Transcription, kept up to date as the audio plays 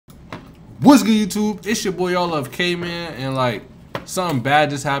What's good, YouTube? It's your boy YallLoveKae, man, and like something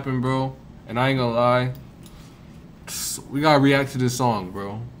bad just happened, bro. And I ain't gonna lie, we gotta react to this song,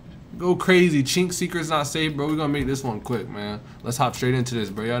 bro. Go crazy. Chinx secret's not safe, bro. We gonna make this one quick, man. Let's hop straight into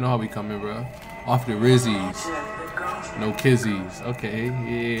this, bro. Y'all know how we coming, bro. Off the Rizzies, no kizzies. Okay,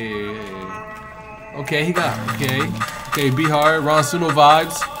 yeah. Okay, he got okay. Be hard. Ron Suno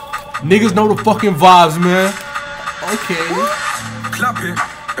vibes. Niggas know the fucking vibes, man. Okay. Clap it.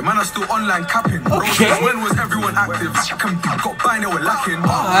 The man are still online capping. Okay. When was everyone active? Got by, they were lacking.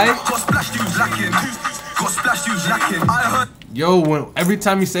 Alright. Got splash, you was lacking. Got splash, you was lacking. I heard. Yo, every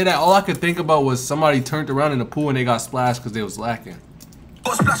time you say that, all I could think about was somebody turned around in the pool and they got splashed because they was lacking.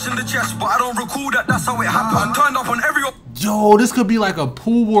 Got splash in the chest, but I don't recall that. That's how it happened. Turned up on every. Yo, this could be like a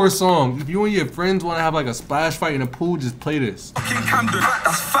pool war song. If you and your friends want to have like a splash fight in a pool, just play this. Fucking Camden,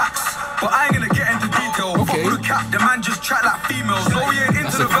 that's facts. But I ain't gonna get into detail. Okay. Fuck with the cap, the man just chat like females. No, he ain't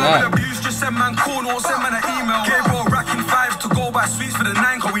into the verbal abuse. Just send man call or send man an email. Gave bro racking 5 to go buy sweets for the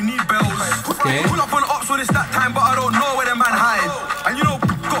 9 cause we need bells. Okay. Pull up on ops when it's that time, but I don't know where the man hide. And you know,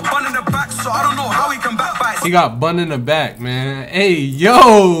 got bun in the back, so I don't know how he can backbite. He got bun in the back, man. Hey,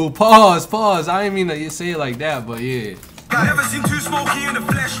 yo, pause. I didn't mean to say it like that, but yeah. I never seen too smoky in the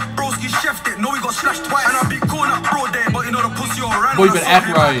flesh. Broski chefed it, no, he got slashed twice. And I be calling up bro there, but you know the pussy all ran. Boy, you better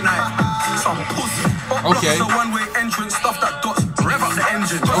act right. Some pussy. Okay. It's a one-way entrance, stuff that dots, rev up the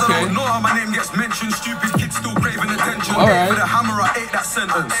engine. Okay. I don't know how my name gets mentioned. Stupid kids still craving attention. Alright. For the hammer, I ate that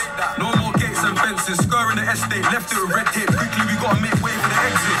sentence. No more gates and fences. Scurring the estate, left it with red tape. Quickly, we gotta make way for the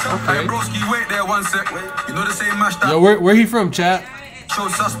exit. Okay. Hey, broski, wait there one sec. You know the same mash that. Yo, where he from, chat?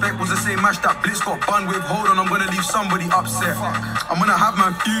 Showed suspect was the same match that Blitz got bun with. Hold on, I'm gonna leave somebody upset. I'm gonna have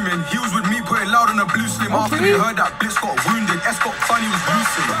man fuming. He was with me putting loud on the blue slim. After they heard that Blitz got wounded, S got funny, was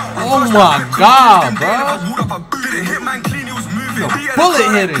loosing. Oh my god, bro. Did it hit man clean, he was moving.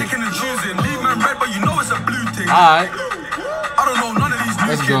 Bullet hit him. Picking and choosing. Leave man red, but you know it's a blue thing. Alright. I don't know none of these new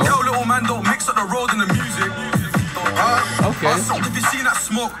Let's kids. go. Tell little man don't mix up the road and the music. Okay. Ask if you seen that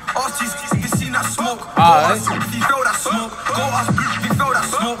smoke. Ask if you seen that smoke. Alright. Ask if you felt that smoke. Go ask if you felt that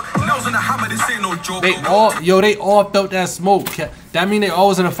smoke. Nails in the hammer, this ain't no joke. They all felt that smoke. That mean they all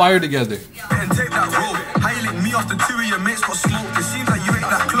was in a fire together. And take that road. How you link me after 2 of your mates got smoked? It seems like you ain't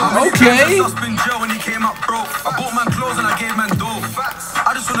that close. Okay. Sus been jail when he came up broke. I bought man clothes and I gave man dough.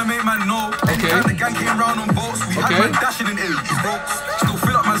 I just wanna make man know. Anytime the gang came round on boats, we had man dashing in it. Still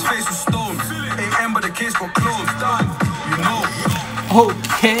fill up man's face with stones. AM, but the case got closed. You know.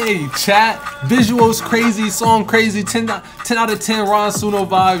 Okay, chat. Visuals crazy, song crazy. 10 out of 10 Ron Suno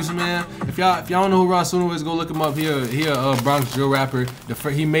vibes, man. If y'all don't know who Ron Suno is, go look him up. He a Bronx drill rapper.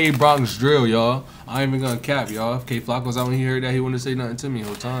 He made Bronx drill, y'all. I ain't even gonna cap, y'all. If K Flock was out when he heard that, he wouldn't say nothing to me the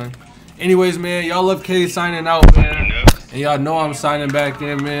whole time. Anyways, man, YallLoveKae signing out, man. And y'all know I'm signing back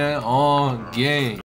in, man, on game.